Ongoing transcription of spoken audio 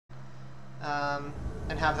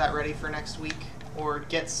and have that ready for next week, or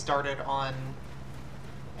get started on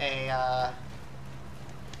a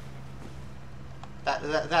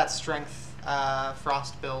that strength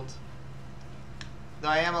frost build. Though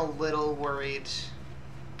I am a little worried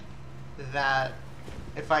that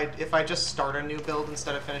if I just start a new build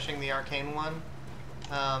instead of finishing the arcane one,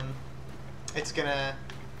 it's gonna...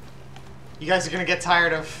 You guys are gonna get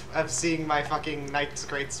tired of seeing my fucking Knight's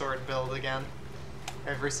Greatsword build again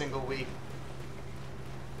every single week.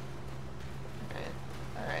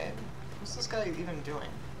 Alright. What's this guy even doing?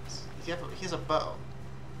 He has a bow.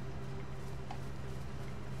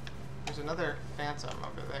 There's another phantom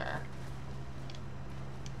over there.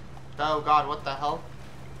 Oh god, what the hell?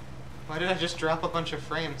 Why did I just drop a bunch of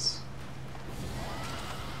frames?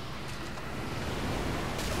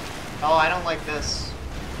 Oh, I don't like this.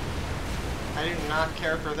 I do not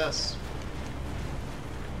care for this.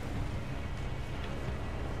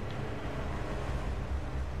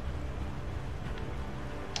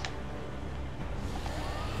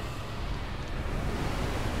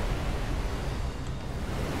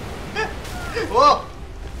 Whoa!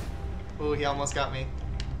 Ooh, he almost got me.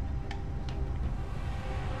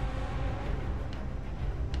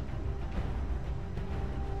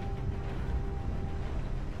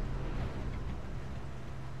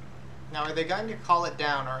 Now, are they going to call it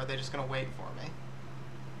down, or are they just going to wait for me?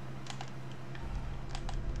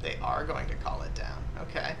 They are going to call it down.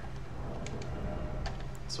 Okay.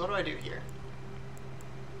 So what do I do here?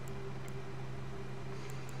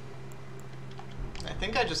 I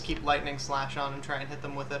think I just keep Lightning Slash on and try and hit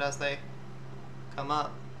them with it as they come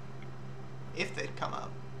up. If they'd come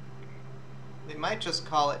up. They might just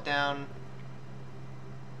call it down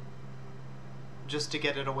just to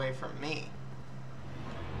get it away from me.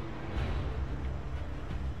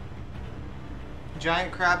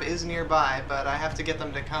 Giant crab is nearby, but I have to get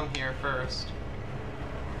them to come here first.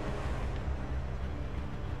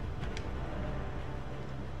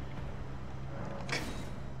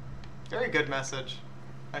 Very good message.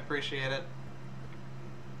 I appreciate it.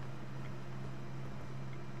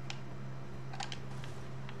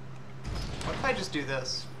 What if I just do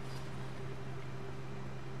this?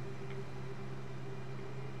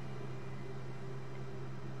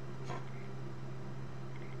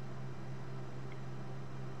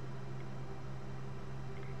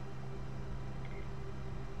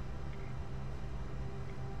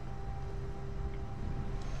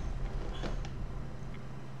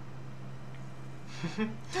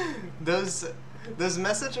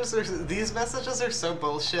 These messages are so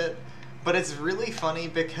bullshit, but it's really funny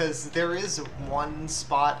because there is one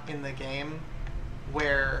spot in the game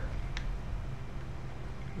where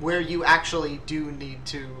you actually do need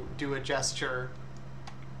to do a gesture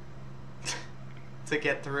to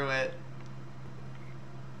get through it.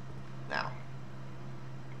 Now.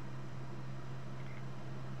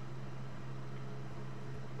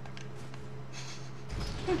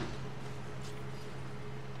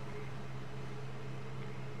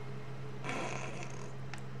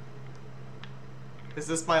 Is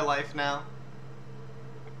this my life now?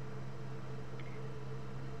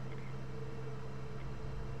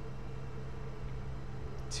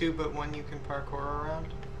 Two, but one you can parkour around?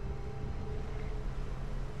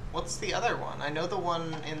 What's the other one? I know the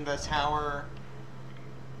one in the tower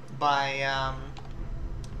by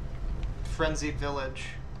Frenzied Village.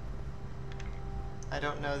 I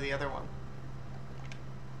don't know the other one.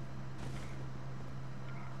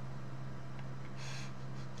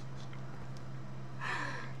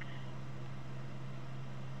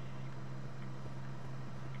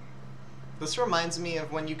 This reminds me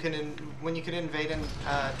of when you can invade in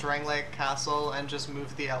Dranglake Castle and just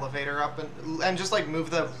move the elevator up and just like move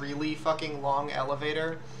the really fucking long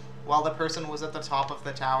elevator while the person was at the top of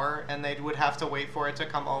the tower, and they would have to wait for it to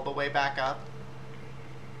come all the way back up.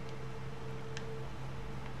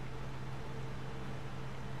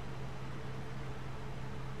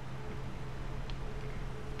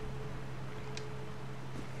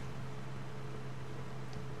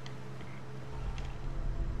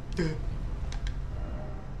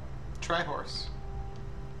 Tri-horse.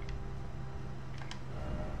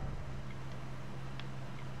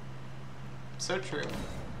 So true.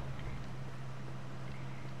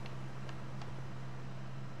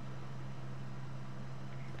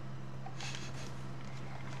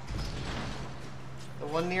 The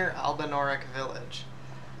one near Albanoric Village.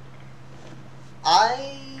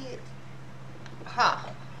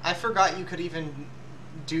 I forgot you could even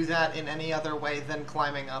do that in any other way than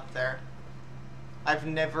climbing up there. I've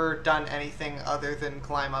never done anything other than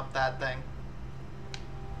climb up that thing.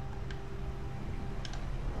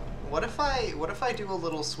 What if I do a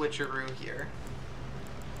little switcheroo here?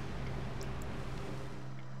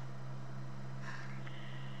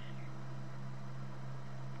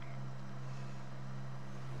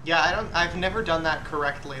 Yeah, I've never done that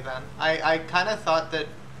correctly then. I kind of thought that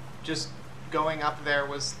just going up there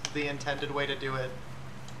was the intended way to do it.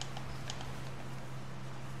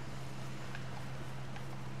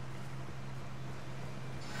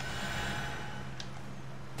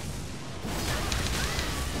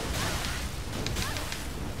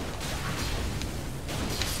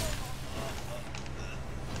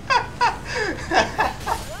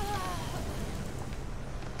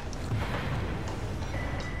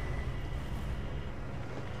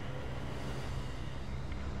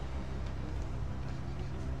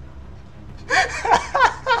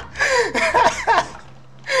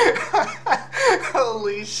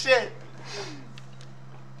 Holy shit.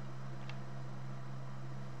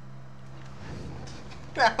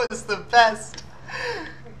 That was the best.